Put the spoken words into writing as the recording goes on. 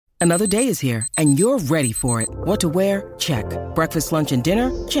Another day is here, and you're ready for it. What to wear? Check. Breakfast, lunch, and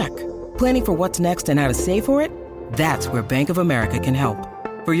dinner? Check. Planning for what's next and how to save for it? That's where Bank of America can help.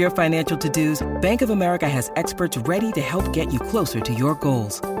 For your financial to-dos, Bank of America has experts ready to help get you closer to your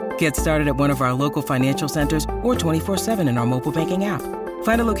goals. Get started at one of our local financial centers or 24/7 in our mobile banking app.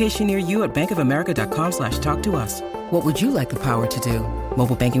 Find a location near you at bankofamerica.com/talktous. What would you like the power to do?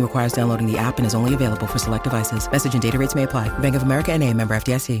 Mobile banking requires downloading the app and is only available for select devices. Message and data rates may apply. Bank of America N.A., member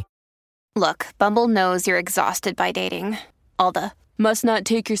FDIC. Look, Bumble knows you're exhausted by dating. All the must not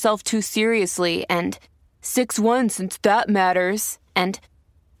take yourself too seriously and 6'1" since that matters. And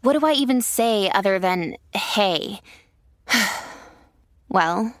what do I even say other than, hey?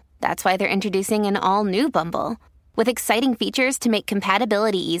 Well, that's why they're introducing an all-new Bumble with exciting features to make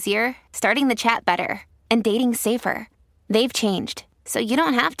compatibility easier, starting the chat better, and dating safer. They've changed, so you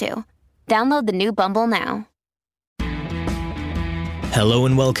don't have to. Download the new Bumble now. Hello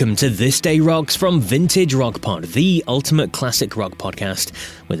and welcome to This Day Rocks from Vintage Rock Pod, the ultimate classic rock podcast,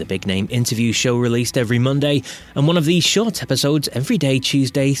 with a big name interview show released every Monday and one of these short episodes every day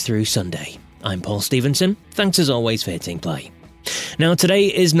Tuesday through Sunday. I'm Paul Stevenson. Thanks as always for hitting play. Now today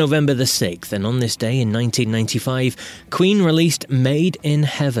is November the 6th, and on this day in 1995, Queen released Made in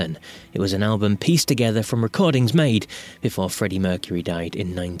Heaven. It was an album pieced together from recordings made before Freddie Mercury died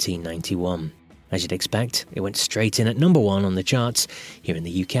in 1991. As you'd expect, it went straight in at number 1 on the charts here in the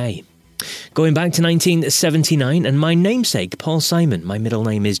UK. Going back to 1979, and my namesake, Paul Simon, my middle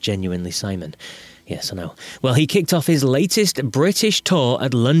name is genuinely Simon. Yes, I know. Well, he kicked off his latest British tour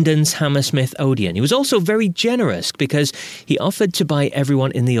at London's Hammersmith Odeon. He was also very generous because he offered to buy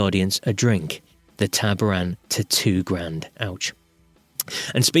everyone in the audience a drink. The tab ran to £2,000. Ouch.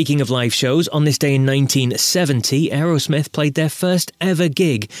 And speaking of live shows, on this day in 1970, Aerosmith played their first ever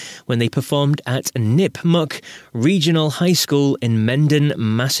gig when they performed at Nipmuc Regional High School in Mendon,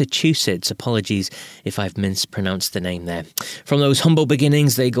 Massachusetts. Apologies if I've mispronounced the name there. From those humble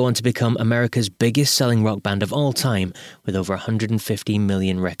beginnings, they go on to become America's biggest selling rock band of all time, with over 150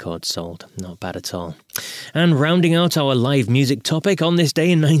 million records sold. Not bad at all. And rounding out our live music topic, on this day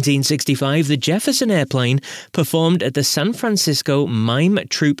in 1965, the Jefferson Airplane performed at the San Francisco Mime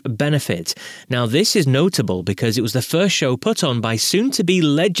Troupe Benefit. Now, this is notable because it was the first show put on by soon-to-be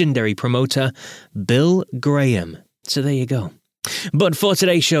legendary promoter Bill Graham. So there you go. But for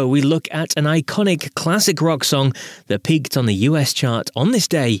today's show, we look at an iconic classic rock song that peaked on the US chart on this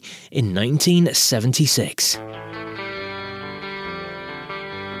day in 1976.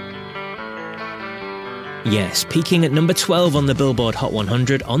 Yes, peaking at number 12 on the Billboard Hot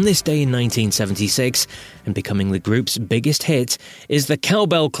 100 on this day in 1976 and becoming the group's biggest hit is the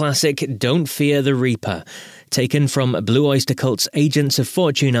cowbell classic Don't Fear the Reaper. Taken from Blue Oyster Cult's Agents of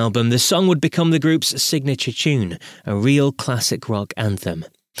Fortune album, the song would become the group's signature tune, a real classic rock anthem.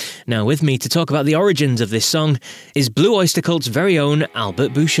 Now with me to talk about the origins of this song is Blue Oyster Cult's very own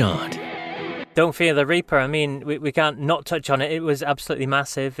Albert Bouchard. Don't Fear the Reaper, I mean, we can't not touch on it. It was absolutely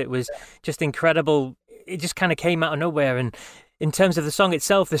massive. It was just incredible. It just kind of came out of nowhere, and in terms of the song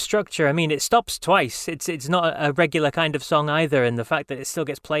itself, the structure, I mean, it stops twice. It's not a regular kind of song either, and the fact that it still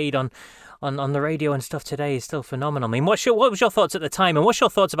gets played on the radio and stuff today is still phenomenal. I mean, what was your thoughts at the time, and what's your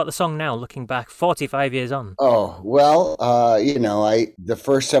thoughts about the song now, looking back 45 years on? Oh, well, the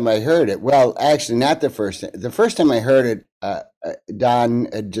first time I heard it, well, actually not the first time I heard it, Don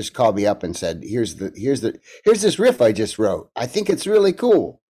had just called me up and said, here's this riff I just wrote. I think it's really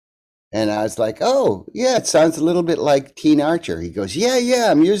cool. And I was like, oh, yeah, it sounds a little bit like Teen Archer. He goes, yeah,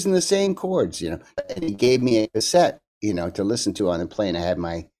 I'm using the same chords, And he gave me a cassette, to listen to on the plane. I had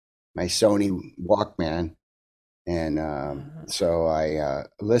my Sony Walkman. And so I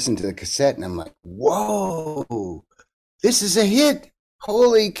listened to the cassette, and I'm like, whoa, this is a hit.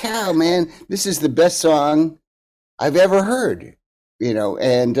 Holy cow, man. This is the best song I've ever heard,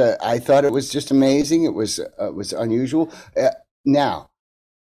 And I thought it was just amazing. It was unusual. Now,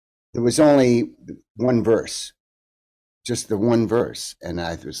 there was only one verse, just the one verse. And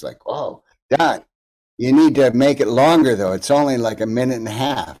I was like, oh, Don, you need to make it longer, though. It's only like a minute and a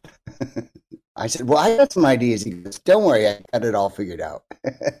half. I said, well, I got some ideas. He goes, don't worry, I got it all figured out.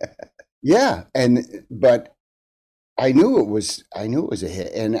 Yeah, but I knew it was a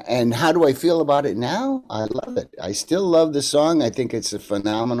hit. And how do I feel about it now? I love it. I still love the song. I think it's a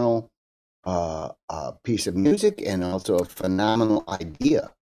phenomenal piece of music and also a phenomenal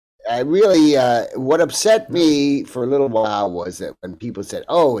idea. I really, what upset me for a little while was that when people said,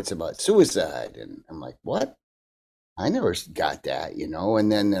 oh, it's about suicide. And I'm like, what? I never got that,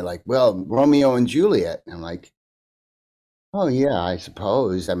 And then they're like, well, Romeo and Juliet. And I'm like, oh, yeah, I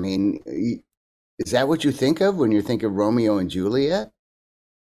suppose. I mean, is that what you think of when you think of Romeo and Juliet?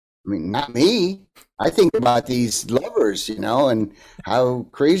 mean, not me. I think about these lovers, and how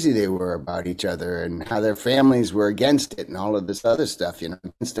crazy they were about each other and how their families were against it and all of this other stuff,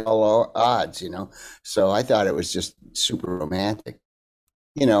 against all odds, So I thought it was just super romantic.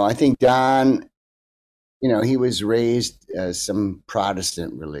 I think Don, he was raised some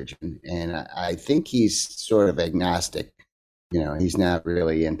Protestant religion, and I think he's sort of agnostic. He's not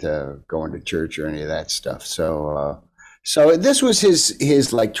really into going to church or any of that stuff. So this was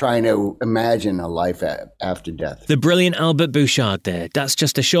his like trying to imagine a life after death. The brilliant Albert Bouchard there. That's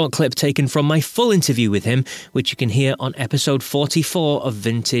just a short clip taken from my full interview with him, which you can hear on episode 44 of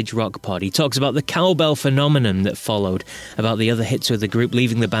Vintage Rock Pod. He talks about the cowbell phenomenon that followed, about the other hits with the group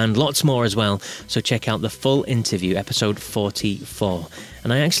leaving the band, lots more as well. So check out the full interview, episode 44.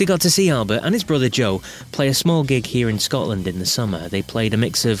 And I actually got to see Albert and his brother Joe play a small gig here in Scotland in the summer. They played a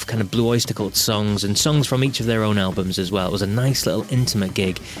mix of kind of Blue Oyster Cult songs and songs from each of their own albums as well. It was a nice little intimate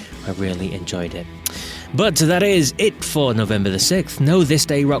gig. I really enjoyed it. But that is it for November the 6th. No This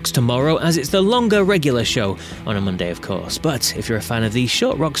Day Rocks tomorrow, as it's the longer regular show on a Monday, of course. But if you're a fan of these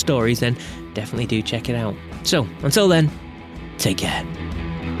short rock stories, then definitely do check it out. So, until then, take care.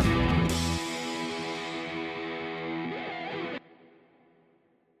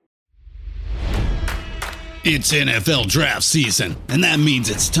 It's NFL draft season, and that means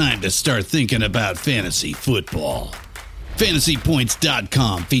it's time to start thinking about fantasy football.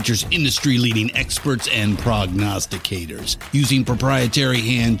 FantasyPoints.com features industry-leading experts and prognosticators using proprietary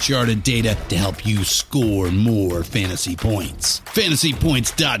hand-charted data to help you score more fantasy points.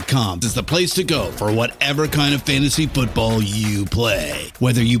 FantasyPoints.com is the place to go for whatever kind of fantasy football you play.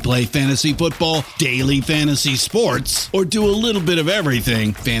 Whether you play fantasy football, daily fantasy sports, or do a little bit of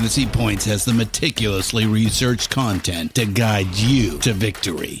everything, Fantasy Points has the meticulously researched content to guide you to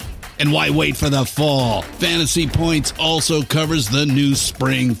victory. And why wait for the fall? Fantasy Points also covers the new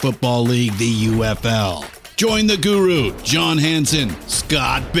spring football league, the UFL. Join the guru, John Hansen,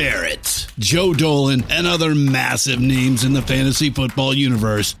 Scott Barrett, Joe Dolan, and other massive names in the fantasy football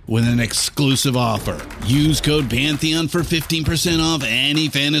universe with an exclusive offer. Use code Pantheon for 15% off any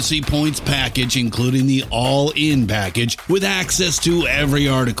Fantasy Points package, including the all-in package, with access to every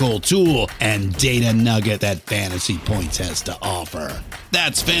article, tool, and data nugget that Fantasy Points has to offer.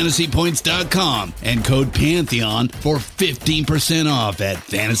 That's FantasyPoints.com and code Pantheon for 15% off at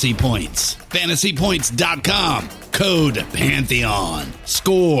Fantasy Points. FantasyPoints.com, code Pantheon.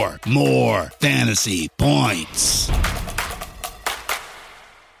 Score more fantasy points.